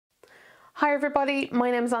Hi everybody, my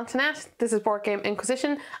name is Antoinette, this is Game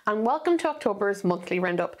Inquisition, and welcome to October's monthly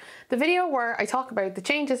roundup, the video where I talk about the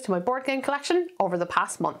changes to my board game collection over the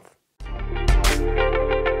past month.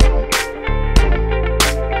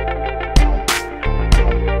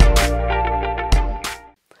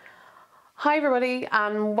 Hi everybody,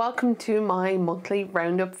 and welcome to my monthly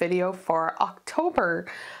roundup video for October.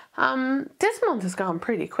 This month has gone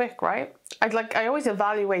pretty quick, right? I always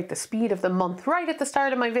evaluate the speed of the month right at the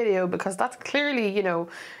start of my video because that's clearly,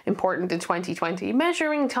 important in 2020,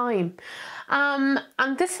 measuring time.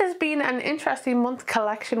 And this has been an interesting month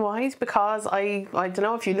collection-wise because I don't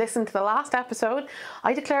know if you listened to the last episode,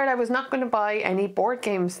 I declared I was not going to buy any board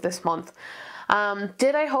games this month.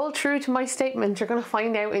 Did I hold true to my statement? You're going to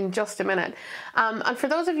find out in just a minute. And for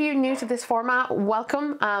those of you new to this format,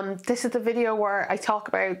 welcome. This is the video where I talk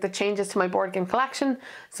about the changes to my board game collection,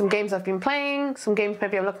 some games I've been playing, some games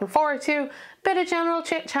maybe I'm looking forward to, bit of general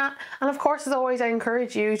chit chat, and of course, as always, I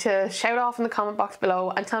encourage you to shout off in the comment box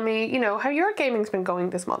below and tell me, how your gaming's been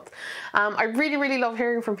going this month. I really love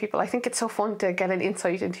hearing from people. I think it's so fun to get an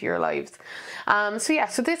insight into your lives.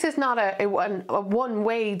 So this is not a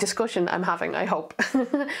one-way discussion I'm having, I hope.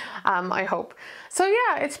 I hope. So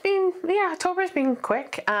yeah, October's been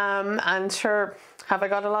quick, and sure, have I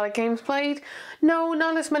got a lot of games played? No,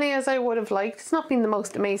 not as many as I would have liked. It's not been the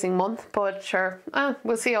most amazing month, but sure,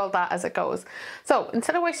 we'll see all that as it goes. So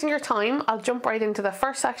instead of wasting your time, I'll jump right into the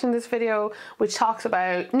first section of this video, which talks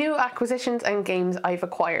about new acquisitions and games I've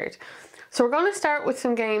acquired. So we're going to start with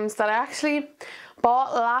some games that I actually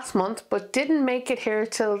bought last month but didn't make it here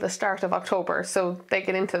till the start of October, so they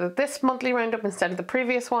get into this monthly roundup instead of the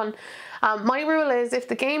previous one. My rule is if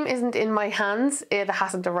the game isn't in my hands, it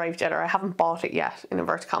hasn't arrived yet, or I haven't bought it yet, in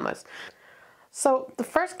inverted commas. So the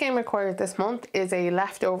first game acquired this month is a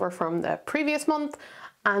leftover from the previous month,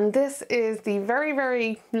 and this is the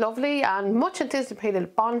very lovely and much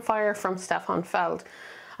anticipated Bonfire from Stefan Feld.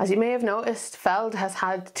 As you may have noticed, Feld has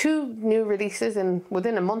had 2 new releases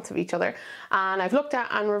within a month of each other, and I've looked at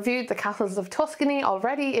and reviewed the Castles of Tuscany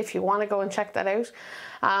already if you want to go and check that out.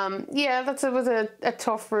 Yeah, it was a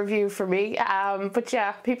tough review for me, but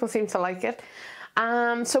yeah, people seem to like it.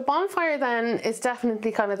 So Bonfire then is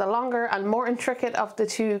definitely kind of the longer and more intricate of the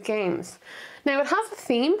 2 games. Now it has a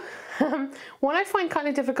theme, one I find kind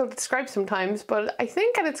of difficult to describe sometimes, but I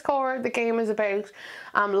think at its core the game is about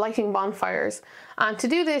lighting bonfires. And to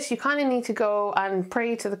do this you kind of need to go and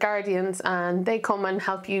pray to the guardians and they come and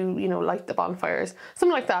help you, light the bonfires.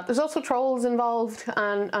 Something like that. There's also trolls involved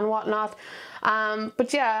and whatnot.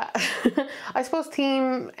 But yeah, I suppose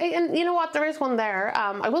theme, and you know what, there is one there.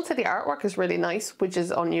 I will say the artwork is really nice, which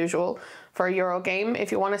is unusual for a Euro game. If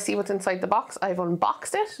you want to see what's inside the box, I've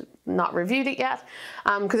unboxed it, not reviewed it yet,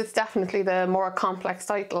 because it's definitely the more complex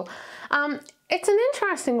title. It's an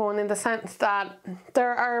interesting one in the sense that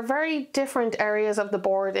there are very different areas of the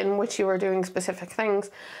board in which you are doing specific things,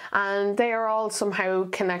 and they are all somehow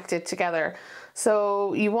connected together.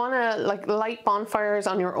 So you want to light bonfires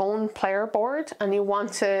on your own player board, and you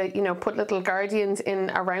want to put little guardians in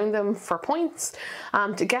around them for points.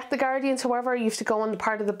 To get the guardians, however, you have to go on the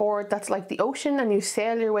part of the board that's like the ocean, and you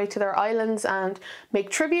sail your way to their islands and make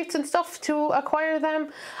tributes and stuff to acquire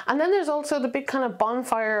them. And then there's also the big kind of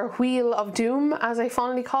bonfire wheel of doom, as I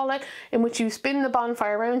fondly call it, in which you spin the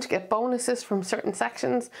bonfire around to get bonuses from certain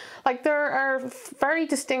sections. There are very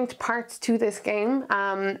distinct parts to this game,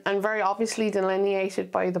 and very obviously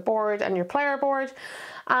delineated by the board and your player board,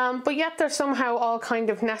 but yet they're somehow all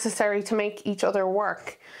kind of necessary to make each other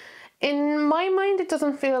work. In my mind, it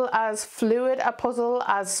doesn't feel as fluid a puzzle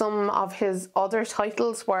as some of his other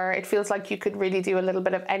titles where it feels like you could really do a little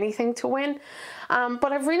bit of anything to win,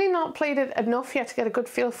 but I've really not played it enough yet to get a good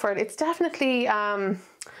feel for it. It's definitely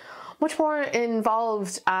much more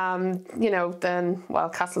involved, than, well,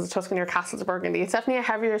 Castles of Tuscany or Castles of Burgundy. It's definitely a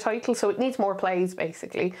heavier title, so it needs more plays,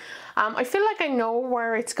 basically. I feel like I know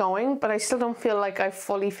where it's going, but I still don't feel like I've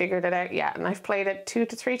fully figured it out yet, and I've played it 2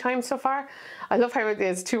 to 3 times so far. I love how it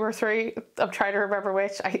is 2 or 3. I'm trying to remember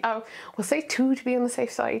which. I will say 2 to be on the safe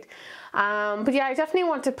side. But yeah, I definitely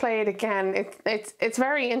want to play it again. It's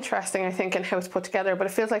very interesting, I think, in how it's put together, but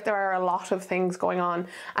it feels like there are a lot of things going on,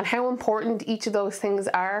 and how important each of those things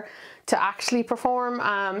are to actually perform.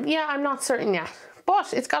 Yeah, I'm not certain yet,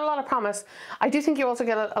 but it's got a lot of promise. I do think you also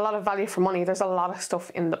get a lot of value for money. There's a lot of stuff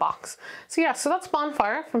in the box. So yeah, so that's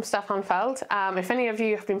Bonfire from Stefan Feld. If any of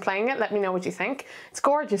you have been playing it, let me know what you think. It's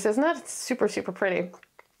gorgeous, isn't it? It's super pretty.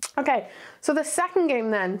 Okay, so the second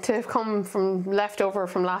game then to have come from leftover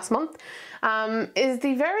from last month is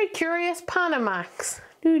the very curious Panamax.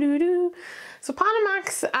 So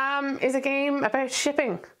Panamax is a game about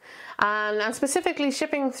shipping. and specifically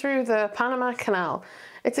shipping through the Panama Canal.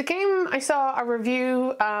 It's a game I saw a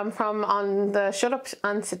review from on the Shut Up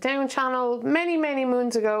and Sit Down channel many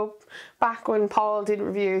moons ago, back when Paul did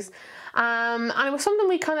reviews, and it was something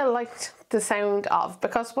we kind of liked the sound of,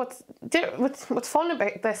 because what's fun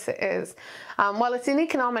about this is, well, it's an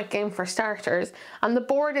economic game for starters, and the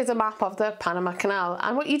board is a map of the Panama Canal,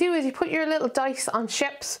 and what you do is you put your little dice on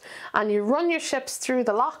ships and you run your ships through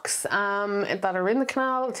the locks that are in the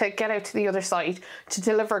canal to get out to the other side to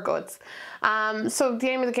deliver goods. So the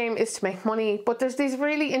aim of the game is to make money, but there's these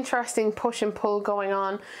really interesting push and pull going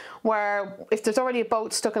on, where if there's already a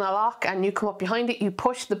boat stuck in a lock and you come up behind it, you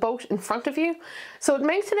push the boat in front of you. So it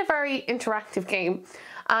makes it a very interactive game.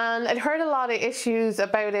 And I'd heard a lot of issues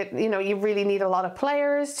about it. You know, you really need a lot of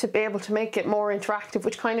players to be able to make it more interactive,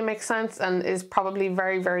 which kind of makes sense and is probably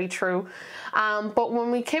very true. But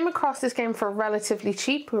when we came across this game for relatively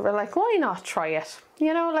cheap, we were like, why not try it?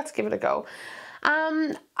 You know, let's give it a go.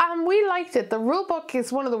 And we liked it. The rulebook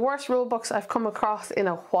is one of the worst rulebooks I've come across in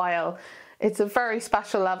a while. It's a very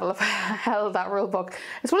special level of hell, that rulebook.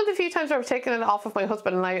 It's one of the few times where I've taken it off of my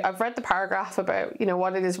husband, and I've read the paragraph about, you know,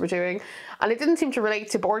 what it is we're doing, and it didn't seem to relate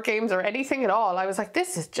to board games or anything at all. I was like,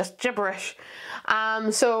 this is just gibberish.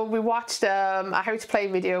 So we watched a how to play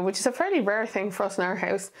video, which is a fairly rare thing for us in our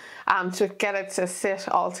house, to get it to sit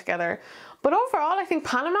all together. But overall, I think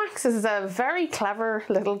Panamax is a very clever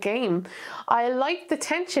little game. I like the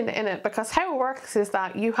tension in it, because how it works is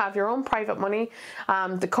that you have your own private money,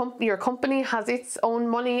 your company has its own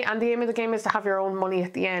money, and the aim of the game is to have your own money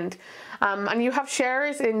at the end. And you have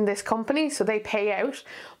shares in this company, so they pay out,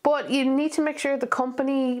 but you need to make sure the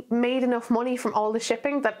company made enough money from all the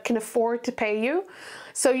shipping that can afford to pay you.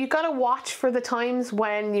 So you got to watch for the times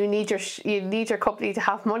when you need your company to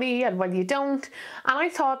have money and when you don't. And I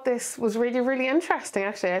thought this was really interesting,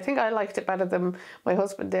 actually. I think I liked it better than my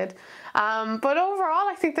husband did. But overall,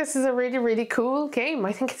 I think this is a really cool game.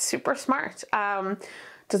 I think it's super smart.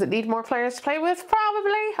 Does it need more players to play with?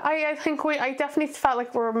 Probably. I definitely felt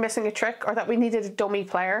like we were missing a trick, or that we needed a dummy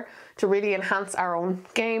player to really enhance our own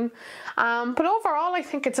game. But overall, I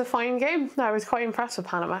think it's a fine game. I was quite impressed with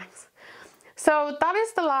Panamax. So that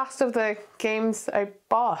is the last of the games I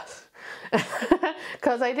bought,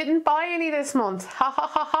 because I didn't buy any this month.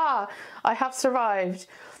 Ha. I have survived.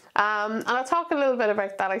 And I'll talk a little bit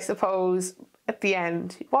about that, I suppose, at the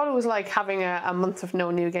end. What it was like having a month of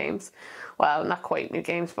no new games. Well, not quite new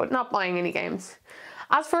games, but not buying any games.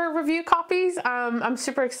 As for review copies, I'm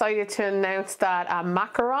super excited to announce that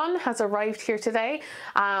Macaron has arrived here today,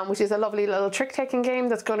 which is a lovely little trick-taking game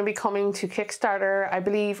that's going to be coming to Kickstarter, I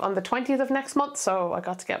believe, on the 20th of next month. So I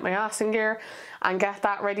got to get my ass in gear and get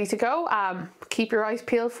that ready to go. Keep your eyes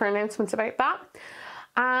peeled for announcements about that.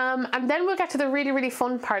 And then we'll get to the really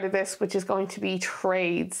fun part of this, which is going to be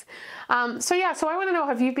trades. So I want to know,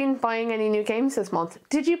 have you been buying any new games this month?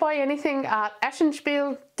 Did you buy anything at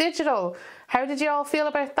Eschenspiel Digital? How did you all feel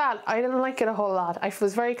about that? I didn't like it a whole lot. I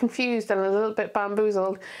was very confused and a little bit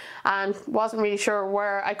bamboozled, and wasn't really sure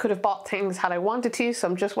where I could have bought things had I wanted to, so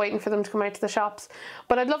I'm just waiting for them to come out to the shops.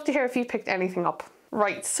 But I'd love to hear if you picked anything up.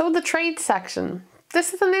 Right, so the trade section.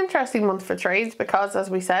 This is an interesting month for trades, because, as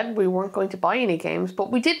we said, we weren't going to buy any games,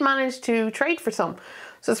 but we did manage to trade for some.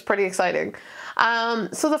 So it's pretty exciting.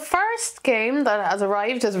 So the first game that has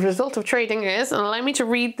arrived as a result of trading is, and allow me to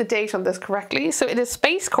read the date on this correctly, so it is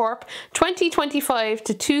SpaceCorp 2025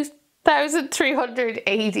 to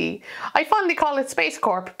 2380. I fondly call it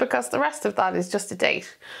SpaceCorp because the rest of that is just a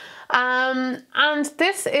date. And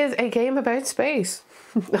this is a game about space.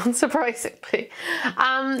 Unsurprisingly.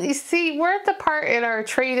 You see, we're at the part in our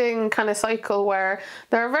trading kind of cycle where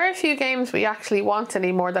there are very few games we actually want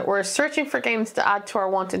anymore, that we're searching for games to add to our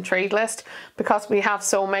want and trade list because we have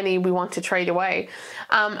so many we want to trade away.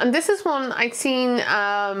 And this is one I'd seen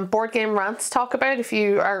Board Game Rants talk about. If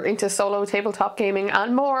you are into solo tabletop gaming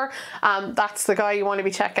and more, that's the guy you want to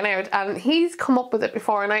be checking out. And he's come up with it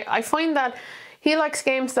before, and I find that he likes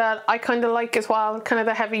games that I kind of like as well, kind of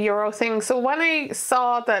the heavy Euro thing. So when I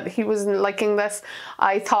saw that he was liking this,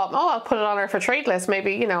 I thought, oh, I'll put it on our for trade list.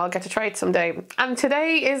 Maybe, you know, I'll get to try it someday. And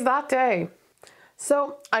today is that day.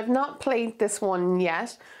 So I've not played this one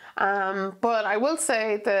yet, but I will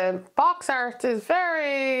say the box art is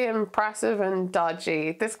very impressive and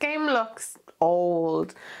dodgy. This game looks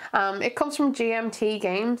old. It comes from GMT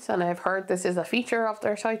Games, and I've heard this is a feature of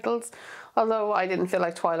their titles, although I didn't feel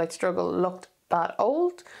like Twilight Struggle looked that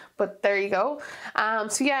old, but there you go.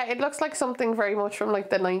 So yeah, it looks like something very much from like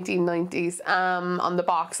the 1990s on the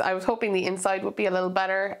box. I was hoping the inside would be a little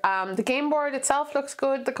better. The game board itself looks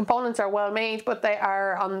good. The components are well made, but they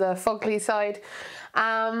are on the fugly side.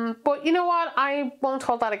 But you know what? I won't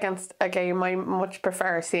hold that against a game. I much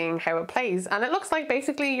prefer seeing how it plays. And it looks like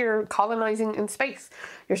basically you're colonizing in space.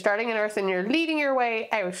 You're starting on Earth and you're leading your way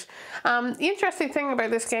out. The interesting thing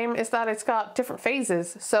about this game is that it's got different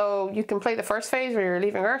phases. So you can play the first phase where you're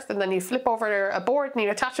leaving Earth, and then you flip over a board and you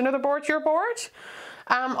attach another board to your board.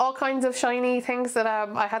 All kinds of shiny things that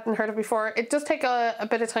I hadn't heard of before. It does take a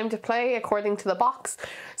bit of time to play according to the box.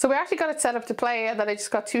 So we actually got it set up to play, and then I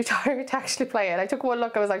just got too tired to actually play it. I took one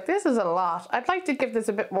look, I was like, this is a lot. I'd like to give this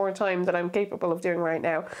a bit more time than I'm capable of doing right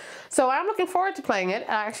now. So I'm looking forward to playing it.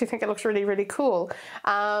 I actually think it looks really, really cool.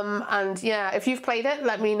 And yeah, if you've played it,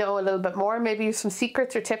 let me know a little bit more. Maybe you have some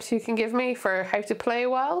secrets or tips you can give me for how to play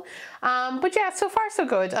well. But yeah, so far so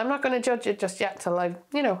good. I'm not going to judge it just yet till I've,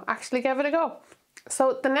 actually give it a go.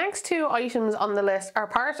 So the next two items on the list are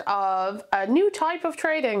part of a new type of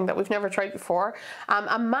trading that we've never tried before,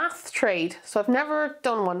 a math trade. So I've never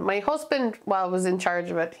done one. My husband, was in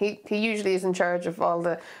charge of it. He usually is in charge of all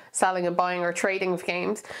the selling and buying or trading of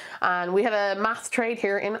games. And we had a math trade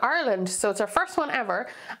here in Ireland. So it's our first one ever.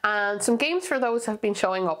 And some games for those have been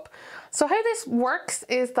showing up. So how this works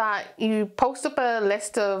is that you post up a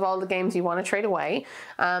list of all the games you want to trade away,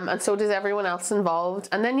 and so does everyone else involved,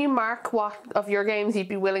 and then you mark what of your games you'd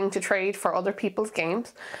be willing to trade for other people's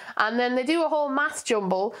games, and then they do a whole math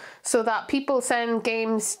jumble so that people send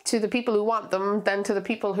games to the people who want them, then to the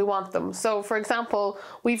people who want them. So for example,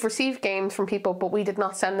 we've received games from people, but we did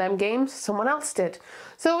not send them games, someone else did.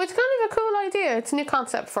 So it's kind of a cool idea. It's a new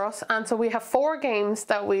concept for us. And so we have 4 games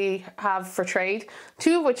that we have for trade,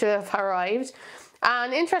 2 of which have arrived.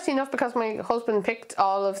 And interesting enough, because my husband picked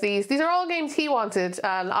all of these are all games he wanted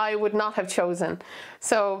and I would not have chosen.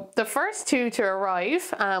 So the first 2 to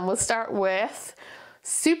arrive, we'll start with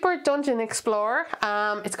Super Dungeon Explorer.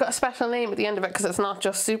 It's got a special name at the end of it because it's not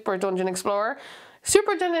just Super Dungeon Explorer.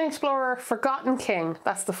 Super Dungeon Explorer Forgotten King,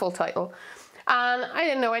 that's the full title. And I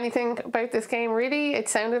didn't know anything about this game really. It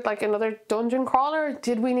sounded like another dungeon crawler.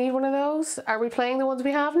 Did we need one of those? Are we playing the ones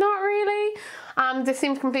we have? Not really. This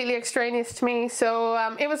seemed completely extraneous to me. So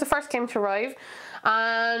it was the first game to arrive.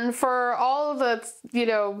 And for all the,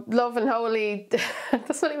 love and holy,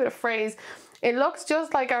 that's not even a phrase. It looks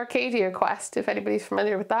just like Arcadia Quest, if anybody's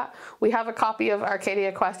familiar with that. We have a copy of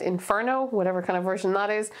Arcadia Quest Inferno, whatever kind of version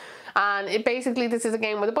that is. And this is a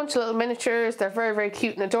game with a bunch of little miniatures. They're very, very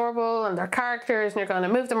cute and adorable, and they're characters, and you're going to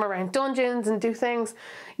move them around dungeons and do things.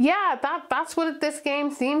 Yeah, that's what this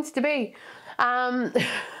game seems to be.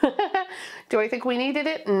 Do I think we needed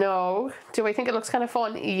it? No. Do I think it looks kind of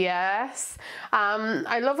fun? Yes.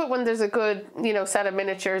 I love it when there's a good, set of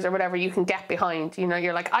miniatures or whatever you can get behind.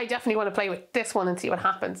 You're like, I definitely want to play with this one and see what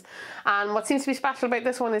happens. And what seems to be special about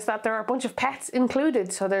this one is that there are a bunch of pets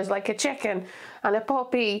included. So there's like a chicken and a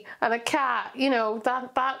puppy and a cat.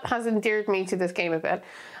 That has endeared me to this game a bit.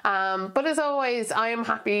 But as always, I am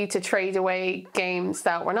happy to trade away games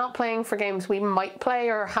that we're not playing for games we might play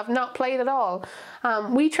or have not played at all.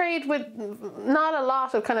 We trade with not a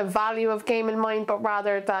lot of kind of value of game in mind, but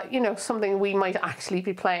rather that, something we might actually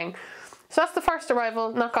be playing. So that's the first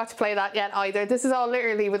arrival. Not got to play that yet either. This is all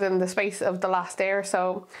literally within the space of the last day or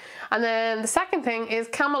so. And then the second thing is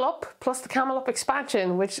Camel Up plus the Camel Up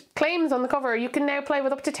expansion, which claims on the cover you can now play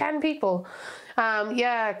with up to 10 people.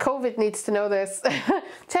 Yeah, COVID needs to know this.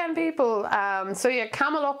 10 people. So yeah,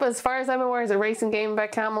 Camel Up, as far as I'm aware, is a racing game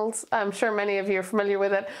about camels. I'm sure many of you are familiar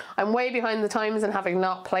with it. I'm way behind the times and having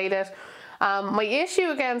not played it. My issue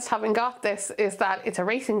against having got this is that it's a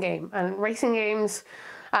racing game, and racing games,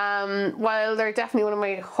 while they're definitely one of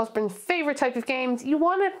my husband's favourite type of games, you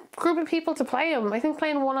want a group of people to play them. I think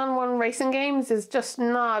playing one-on-one racing games is just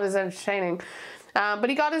not as entertaining. But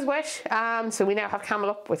he got his wish, so we now have Camel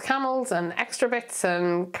Up with camels and extra bits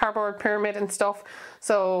and cardboard pyramid and stuff.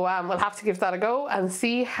 So we'll have to give that a go and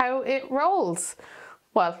see how it rolls.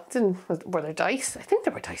 Well, were there dice? I think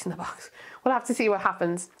there were dice in the box. We'll have to see what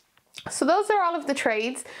happens. So those are all of the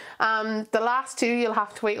trades. The last 2 you'll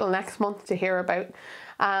have to wait till next month to hear about.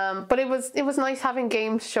 But it was nice having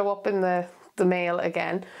games show up in the mail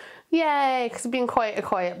again. Yay, because it's been quite a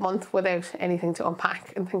quiet month without anything to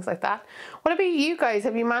unpack and things like that. What about you guys?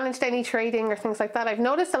 Have you managed any trading or things like that? I've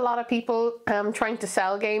noticed a lot of people trying to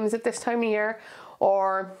sell games at this time of year,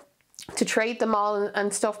 or to trade them all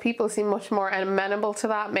and stuff. People seem much more amenable to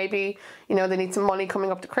that. Maybe, they need some money coming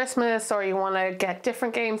up to Christmas, or you want to get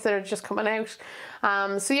different games that are just coming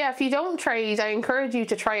out. So yeah, if you don't trade, I encourage you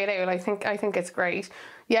to try it out. I think it's great.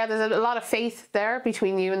 Yeah, there's a lot of faith there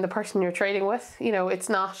between you and the person you're trading with. It's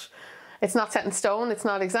not set in stone, it's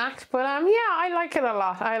not exact, but yeah, I like it a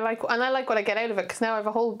lot. I like what I get out of it, because now I have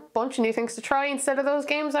a whole bunch of new things to try instead of those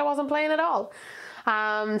games I wasn't playing at all.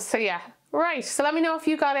 So yeah, Right, so let me know if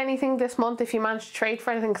you got anything this month, if you managed to trade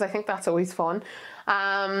for anything, because I think that's always fun,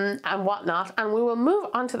 and whatnot. And we will move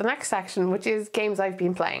on to the next section, which is games I've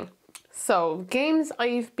been playing. So, games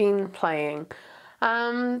I've been playing.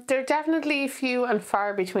 They're definitely few and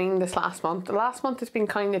far between this last month. The last month has been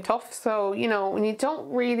kind of tough, so you know, when you don't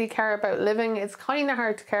really care about living, it's kind of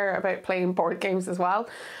hard to care about playing board games as well.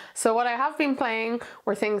 So what I have been playing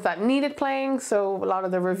were things that needed playing, so a lot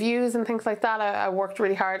of the reviews and things like that, I worked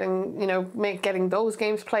really hard and, you know, getting those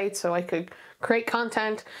games played so I could create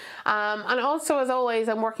content. And also, as always,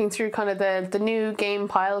 I'm working through kind of the new game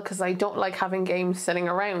pile because I don't like having games sitting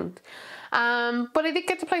around. But I did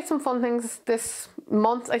get to play some fun things this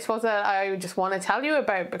month, I suppose, that I just want to tell you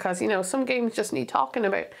about because, you know, some games just need talking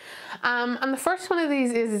about. And the first one of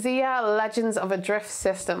these is Xia Legends of a Drift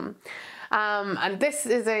System. And this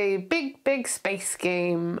is a big space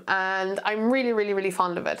game and I'm really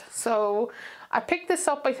fond of it. So I picked this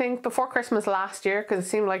up, I think, before Christmas last year because it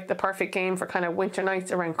seemed like the perfect game for kind of winter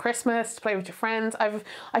nights around Christmas to play with your friends. I've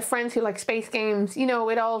friends who like space games, you know,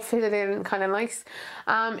 it all fitted in kind of nice.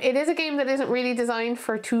 It is a game that isn't really designed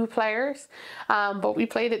for 2 players, but we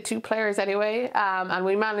played it 2 players anyway, and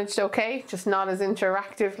we managed okay, just not as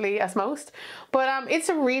interactively as most. But it's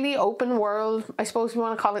a really open world, I suppose you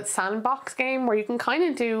want to call it, sandbox game where you can kind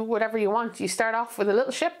of do whatever you want. You start off with a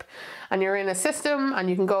little ship and you're in a system and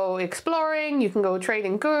you can go exploring, you can go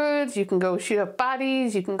trading goods, you can go shoot up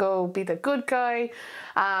baddies, you can go be the good guy,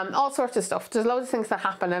 all sorts of stuff. There's loads of things that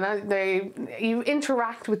happen and you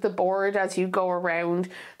interact with the board as you go around.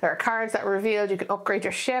 There are cards that are revealed, you can upgrade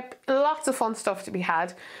your ship, lots of fun stuff to be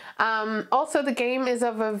had. Also, the game is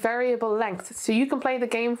of a variable length, so you can play the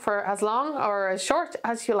game for as long or as short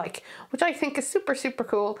as you like, which I think is super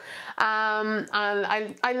cool. And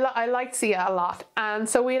I liked Xia a lot. And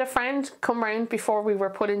so we had a friend come round before we were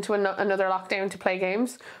put into another lockdown to play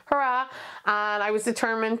games. Hurrah! And I was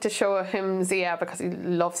determined to show him Xia because he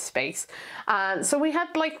loves space. And so we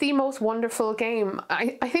had like the most wonderful game.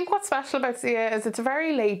 I think what's special about Xia is it's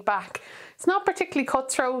very laid back. It's not particularly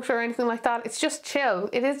cutthroat or anything like that. It's just chill.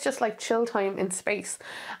 It is just like chill time in space.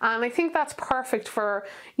 And I think that's perfect for,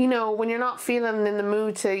 you know, when you're not feeling in the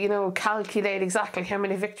mood to, you know, calculate exactly how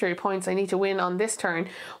many victory points I need to win on this turn.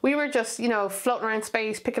 We were just, you know, floating around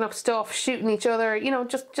space, picking up stuff, shooting each other, you know,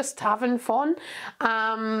 just having fun.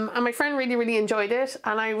 And my friend really enjoyed it.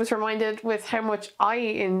 And I was reminded with how much I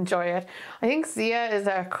enjoy it. I think Xia is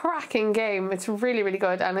a cracking game. It's really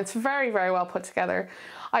good and it's very well put together.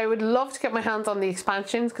 I would love to get my hands on the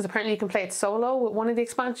expansions because apparently you can play it solo with one of the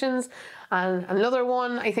expansions, and another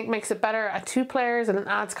one I think makes it better at 2 players and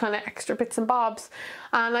adds kind of extra bits and bobs.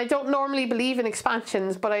 And I don't normally believe in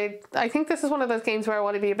expansions, but I think this is one of those games where I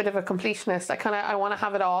want to be a bit of a completionist. I want to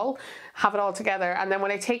have it all together, and then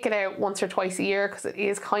when I take it out once or twice a year, because it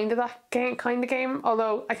is kind of that kind of game,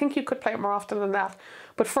 although I think you could play it more often than that.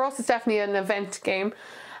 But for us, it's definitely an event game.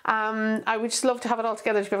 I would just love to have it all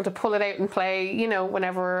together to be able to pull it out and play, you know,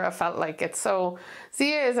 whenever I felt like it. So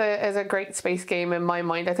Xia is a great space game in my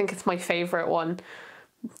mind. I think it's my favourite one.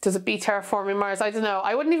 Does it beat Terraforming Mars? I don't know.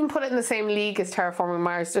 I wouldn't even put it in the same league as Terraforming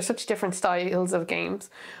Mars. They're such different styles of games.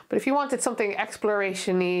 But if you wanted something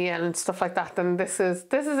exploration-y and stuff like that, then this is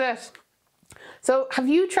it. So have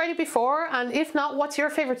you tried it before? And if not, what's your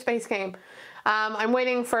favourite space game? I'm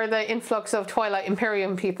waiting for the influx of Twilight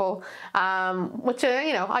Imperium people, which,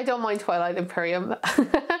 you know, I don't mind Twilight Imperium,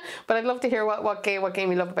 but I'd love to hear what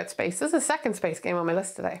game you love about space. This is the second space game on my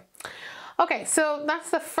list today. Okay, so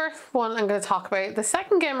that's the first one I'm going to talk about. The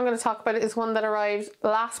second game I'm going to talk about is one that arrived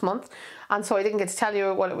last month, and so I didn't get to tell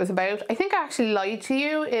you what it was about. I think I actually lied to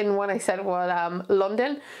you when I said what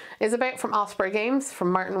London is about, from Osprey Games,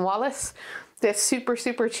 from Martin Wallace. This super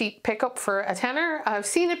cheap pickup for a tenner. I've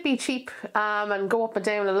seen it be cheap and go up and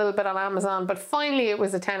down a little bit on Amazon, but finally it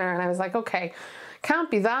was a tenner and I was like, okay,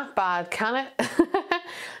 can't be that bad, can it?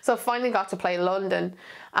 So finally got to play London.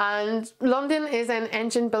 And London is an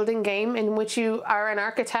engine building game in which you are an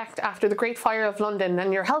architect after the Great Fire of London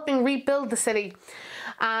and you're helping rebuild the city.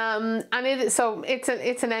 And it's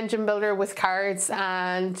an engine builder with cards,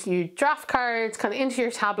 and you draft cards kind of into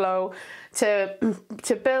your tableau to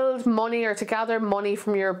build money or to gather money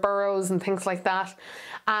from your boroughs and things like that.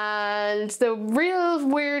 And the real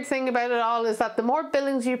weird thing about it all is that the more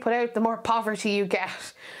buildings you put out, the more poverty you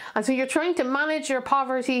get. And so you're trying to manage your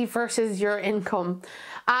poverty versus your income.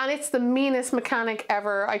 And it's the meanest mechanic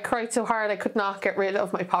ever. I cried so hard I could not get rid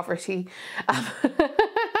of my poverty.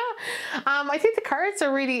 I think the cards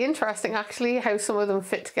are really interesting, actually, how some of them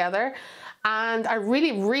fit together. And I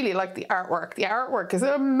really like the artwork. The artwork is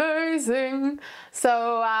amazing.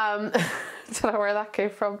 So don't know where that came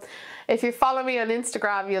from. If you follow me on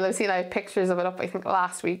Instagram, you'll have seen I have pictures of it up, I think,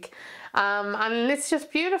 last week. And it's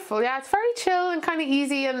just beautiful. Yeah, it's very chill and kind of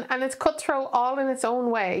easy, and it's cutthroat all in its own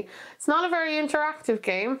way. It's not a very interactive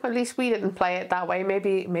game. At least we didn't play it that way.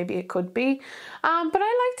 Maybe it could be. But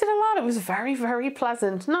I liked it a lot. It was very, very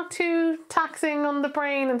pleasant. Not too taxing on the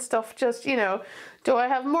brain and stuff. Just, you know, do I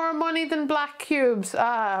have more money than black cubes?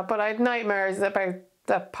 But I had nightmares about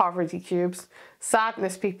the poverty cubes.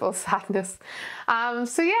 Sadness, people, sadness.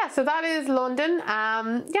 So yeah, so that is London.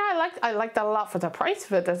 Yeah, I liked that a lot for the price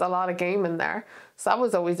of it. There's a lot of game in there, so that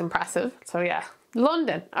was always impressive. So yeah,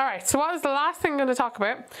 London. All right, so what was the last thing I'm going to talk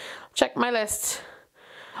about? Check my list.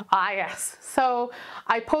 Yes, so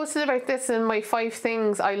I posted about this in my 5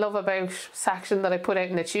 things I love about section that I put out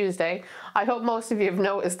on a Tuesday. I hope most of you have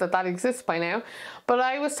noticed that that exists by now, but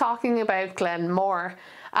I was talking about Glen More.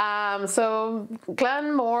 So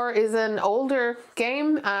Glen More is an older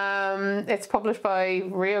game. It's published by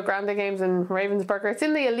Rio Grande Games and Ravensburger. It's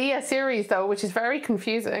in the Alea series though, which is very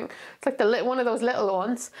confusing. It's like one of those little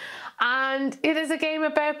ones. And it is a game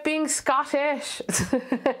about being Scottish.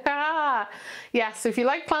 Yes, so if you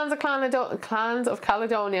like Clans of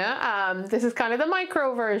Caledonia, this is kind of the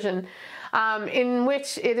micro version. In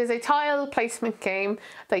which it is a tile placement game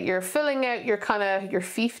that you're filling out your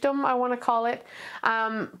fiefdom, I want to call it.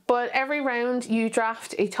 But every round you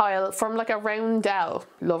draft a tile from like a roundel.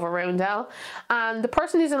 Love a roundel. And the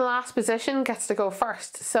person who's in last position gets to go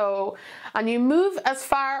first. So, and you move as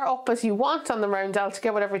far up as you want on the roundel to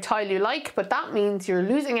get whatever tile you like, but that means you're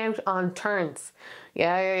losing out on turns.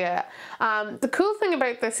 Yeah. The cool thing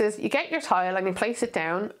about this is you get your tile and you place it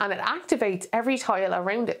down and it activates every tile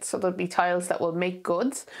around it. So there'll be tiles that will make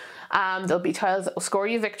goods. There'll be tiles that will score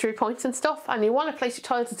you victory points and stuff. And you want to place your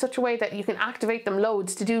tiles in such a way that you can activate them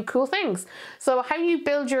loads to do cool things. So how you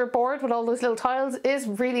build your board with all those little tiles is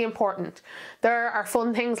really important. There are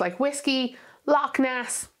fun things like whiskey, Loch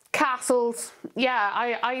Ness, castles. Yeah,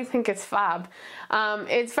 I think it's fab.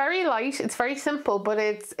 It's very light, it's very simple, but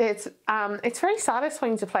it's very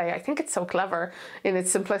satisfying to play. I think it's so clever in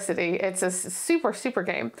its simplicity. It's a super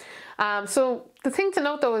game. So the thing to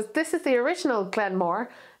note though is this is the original Glen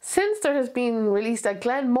More. Since there has been released a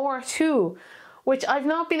Glen More 2, which I've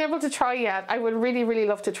not been able to try yet. I would really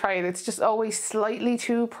love to try it. It's just always slightly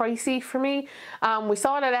too pricey for me. We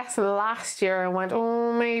saw it at Essen last year and went,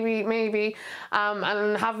 oh, maybe,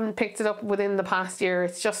 and haven't picked it up within the past year.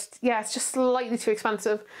 It's just slightly too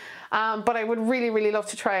expensive. But I would really love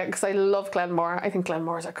to try it because I love Glen More. I think Glen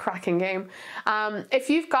More is a cracking game. If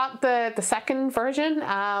you've got the second version,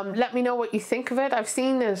 let me know what you think of it. I've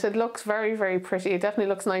seen it. It looks very pretty. It definitely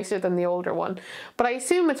looks nicer than the older one. But I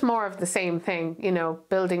assume it's more of the same thing, you know,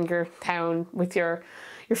 building your town with your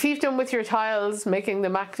fiefdom with your tiles, making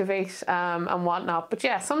them activate and whatnot. But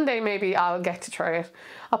yeah, someday maybe I'll get to try it.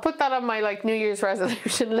 I'll put that on my like New Year's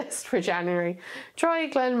resolution list for January. Try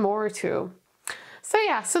Glen More 2. So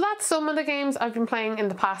yeah, so that's some of the games I've been playing in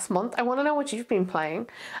the past month. I want to know what you've been playing.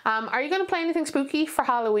 Are you going to play anything spooky for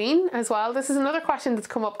Halloween as well? This is another question that's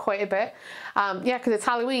come up quite a bit. Yeah, because it's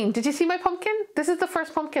Halloween. Did you see my pumpkin? This is the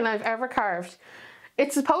first pumpkin I've ever carved.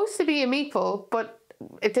 It's supposed to be a meeple, but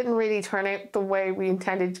it didn't really turn out the way we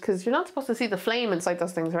intended because you're not supposed to see the flame inside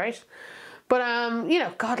those things, right? But, you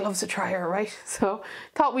know, God loves a trier, right? So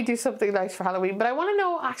thought we'd do something nice for Halloween. But I want to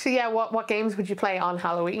know, actually, yeah, what games would you play on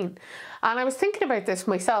Halloween? And I was thinking about this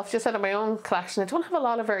myself, just out of my own collection. I don't have a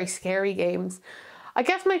lot of very scary games. I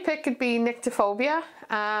guess my pick could be Nyctophobia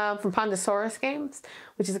from Pandasaurus Games,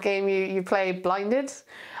 which is a game you play blinded.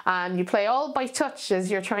 And you play all by touch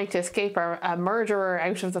as you're trying to escape a murderer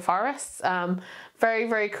out of the forests.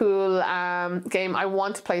 Very cool game. I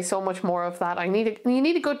want to play so much more of that. You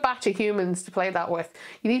need a good batch of humans to play that with.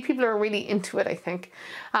 You need people who are really into it, I think.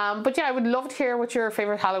 But yeah, I would love to hear what your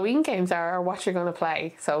favorite Halloween games are or what you're going to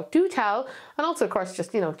play. So do tell. And also, of course,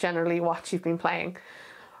 just, you know, generally what you've been playing.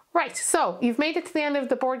 Right, so you've made it to the end of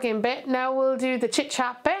the board game bit. Now we'll do the chit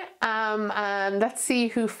chat bit. And let's see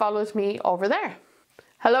who follows me over there.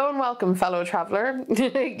 Hello and welcome, fellow traveler.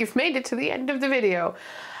 You've made it to the end of the video.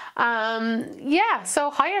 Yeah,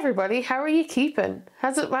 so hi everybody, how are you keeping?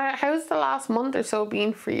 How's the last month or so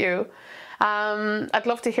been for you? I'd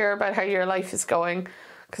love to hear about how your life is going,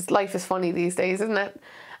 because life is funny these days, isn't it?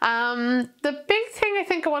 The big thing I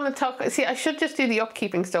think I want to talk, see, I should just do the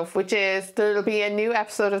upkeeping stuff, which is there'll be a new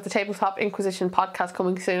episode of the Tabletop Inquisition podcast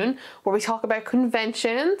coming soon where we talk about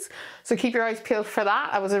conventions. So keep your eyes peeled for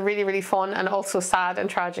that. That was a really, really fun and also sad and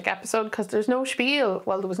tragic episode because there's no spiel.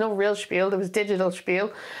 Well, there was no real spiel, there was digital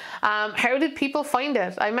spiel. How did people find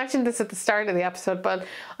it? I mentioned this at the start of the episode, but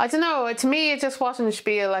I don't know. To me, it just wasn't a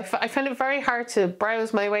spiel. I found it very hard to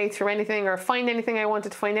browse my way through anything or find anything I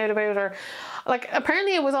wanted to find out about, or like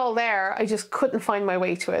apparently it was all there. I just couldn't find my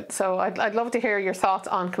way to it. So I'd love to hear your thoughts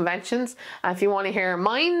on conventions. If you want to hear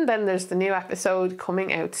mine, then there's the new episode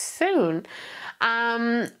coming out soon.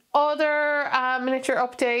 Other miniature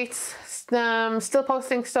updates, still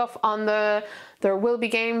posting stuff on the There Will Be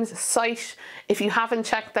Games site. If you haven't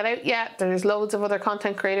checked that out yet, there's loads of other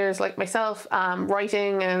content creators like myself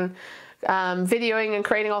writing and videoing and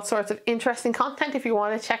creating all sorts of interesting content if you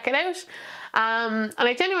want to check it out. And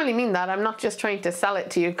I genuinely mean that. I'm not just trying to sell it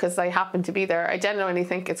to you because I happen to be there. I genuinely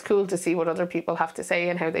think it's cool to see what other people have to say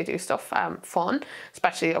and how they do stuff fun,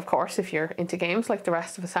 especially of course if you're into games like the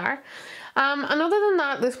rest of us are. And other than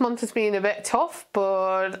that, this month has been a bit tough,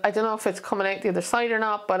 but I don't know if it's coming out the other side or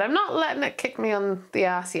not, but I'm not letting it kick me on the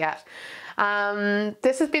ass yet.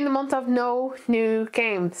 This has been the month of no new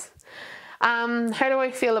games. How do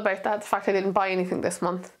I feel about that? The fact I didn't buy anything this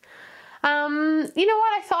month. You know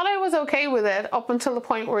what? I thought I was okay with it up until the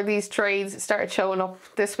point where these trades started showing up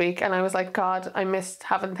this week, and I was like, God, I missed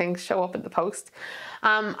having things show up in the post.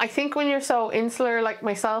 I think when you're so insular like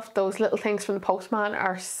myself, those little things from the postman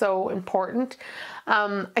are so important.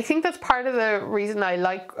 I think that's part of the reason I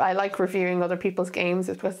like reviewing other people's games,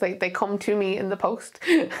 is because they come to me in the post.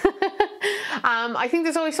 I think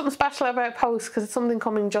there's always something special about posts because it's something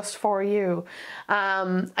coming just for you.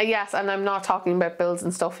 Yes, and I'm not talking about builds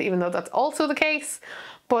and stuff, even though that's also the case.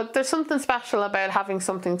 But there's something special about having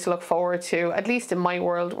something to look forward to, at least in my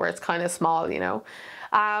world where it's kind of small, you know.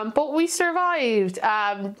 But we survived,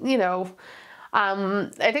 you know.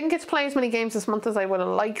 I didn't get to play as many games this month as I would have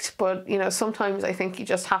liked, but you know, sometimes I think you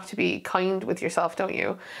just have to be kind with yourself, don't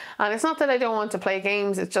you? And it's not that I don't want to play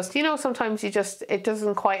games, it's just, you know, sometimes it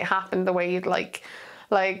doesn't quite happen the way you'd like.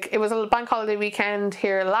 Like, it was a bank holiday weekend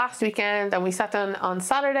here last weekend, and we sat down on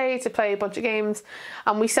Saturday to play a bunch of games,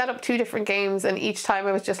 and we set up 2 different games, and each time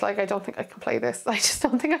I was just like, I don't think I can play this. I just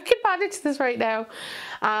don't think I can manage this right now.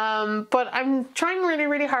 But I'm trying really,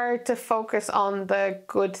 really hard to focus on the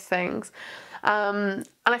good things. And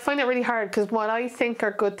I find it really hard because what I think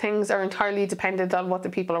are good things are entirely dependent on what the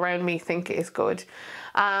people around me think is good.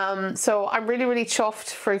 So I'm really, really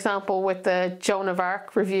chuffed, for example, with the Joan of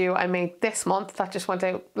Arc review I made this month that just went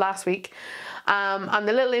out last week. And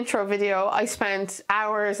the little intro video I spent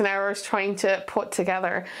hours and hours trying to put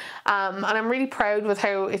together. And I'm really proud with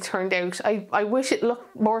how it turned out. I wish it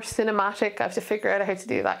looked more cinematic. I have to figure out how to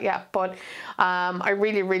do that yet, but I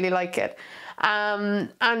really, really like it.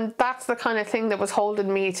 And that's the kind of thing that was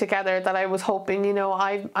holding me together, that I was hoping, you know,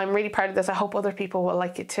 I'm really proud of this. I hope other people will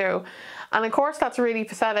like it too. And of course that's really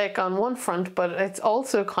pathetic on one front, but it's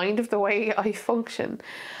also kind of the way I function.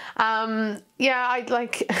 Yeah, I'd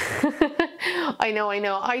like, I know.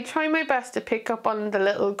 I try my best to pick up on the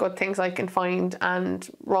little good things I can find and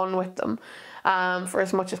run with them. For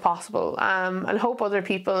as much as possible, and hope other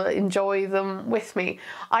people enjoy them with me.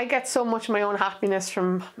 I get so much of my own happiness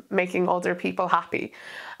from making other people happy.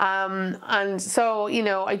 And so, you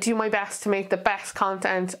know, I do my best to make the best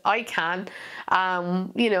content I can,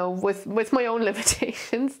 you know, with my own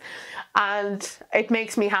limitations. And it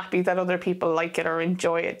makes me happy that other people like it or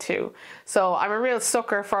enjoy it too. So I'm a real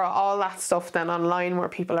sucker for all that stuff then online where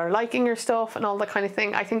people are liking your stuff and all that kind of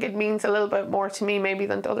thing. I think it means a little bit more to me maybe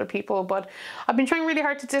than to other people, but I've been trying really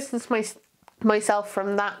hard to distance myself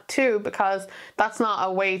from that too, because that's not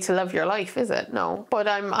a way to live your life, is it? No, but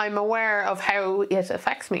I'm aware of how it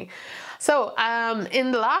affects me. So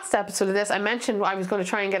in the last episode of this, I mentioned I was going to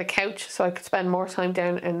try and get a couch so I could spend more time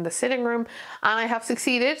down in the sitting room, and I have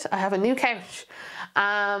succeeded. I have a new couch,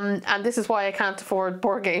 and this is why I can't afford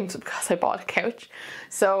board games, because I bought a couch.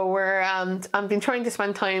 So I've been trying to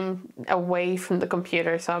spend time away from the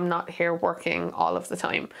computer, so I'm not here working all of the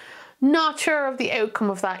time. Not sure of the outcome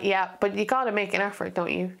of that yet, but you gotta make an effort,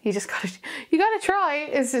 don't you? You gotta try.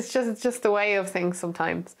 It's just the way of things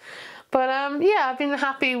sometimes. But yeah, I've been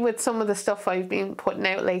happy with some of the stuff I've been putting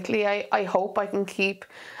out lately. I hope I can keep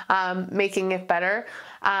making it better.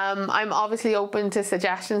 I'm obviously open to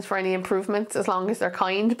suggestions for any improvements, as long as they're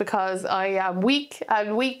kind, because I am weak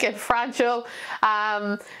and fragile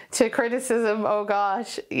to criticism. Oh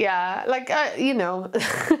gosh, yeah, like you know,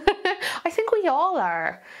 I think we all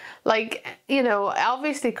are. Like, you know,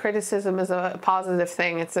 obviously criticism is a positive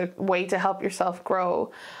thing. It's a way to help yourself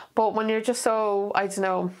grow. But when you're just so, I don't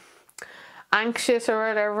know, anxious or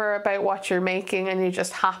whatever about what you're making and you're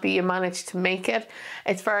just happy you managed to make it,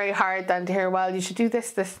 it's very hard then to hear, well, you should do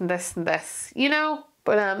this, this and this and this, you know?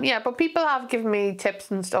 But yeah, but people have given me tips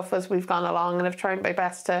and stuff as we've gone along, and I've tried my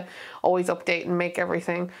best to always update and make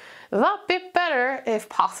everything that bit better if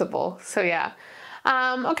possible. So yeah.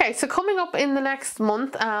 Okay, so coming up in the next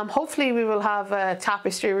month, hopefully we will have a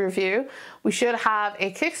Tapestry review. We should have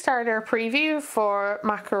a Kickstarter preview for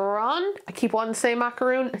Macaron. I keep wanting to say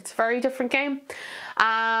Macaron, it's a very different game.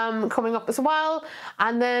 Coming up as well.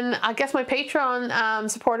 And then I guess my Patreon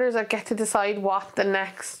supporters, I get to decide what the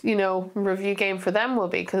next, you know, review game for them will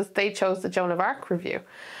be, because they chose the Joan of Arc review.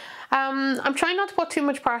 I'm trying not to put too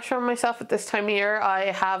much pressure on myself at this time of year. I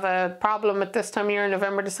have a problem at this time of year.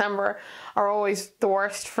 November, December are always the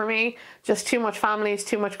worst for me. Just too much families,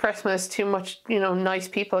 too much Christmas, too much, you know, nice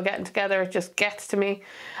people getting together. It just gets to me.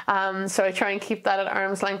 So I try and keep that at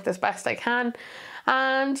arm's length as best I can.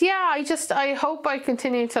 And yeah, I hope I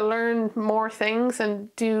continue to learn more things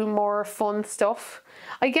and do more fun stuff,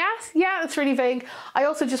 I guess. Yeah, it's really vague. I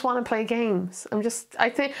also just want to play games. I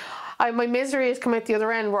think my misery has come out the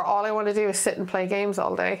other end where all I want to do is sit and play games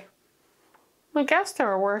all day. I guess there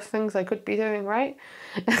are worse things I could be doing, right?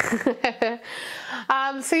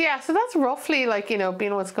 So yeah, so that's roughly, like, you know,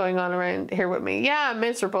 being what's going on around here with me. Yeah, I'm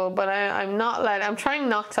miserable, but I'm trying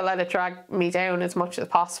not to let it drag me down as much as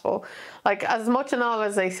possible. Like, as much and all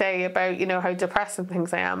as they say about, you know, how depressing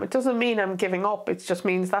things I am, it doesn't mean I'm giving up. It just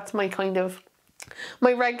means that's my kind of,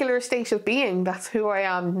 my regular state of being. That's who I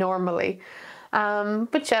am normally.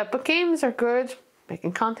 But yeah, but games are good.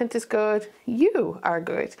 Making content is good. You are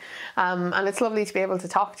good. And it's lovely to be able to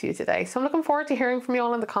talk to you today. So I'm looking forward to hearing from you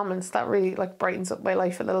all in the comments. That really like brightens up my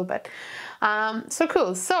life a little bit. So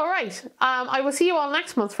cool. So right, I will see you all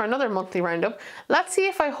next month for another monthly roundup. Let's see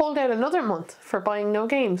if I hold out another month for buying no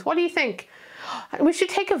games. What do you think? We should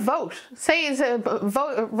take a vote. Say it's a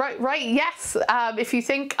vote, right yes, if you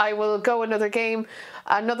think I will go another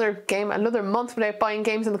month without buying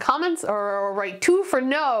games in the comments, or write 2 for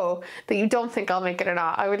no, that you don't think I'll make it or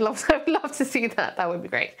not. I would love to see that. That would be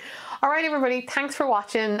great. All right, everybody, thanks for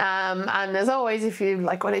watching. And as always, if you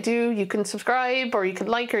like what I do, you can subscribe, or you can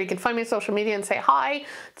like, or you can find me on social media and say hi.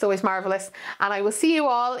 It's always marvelous. And I will see you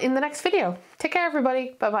all in the next video. Take care,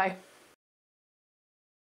 everybody. Bye-bye.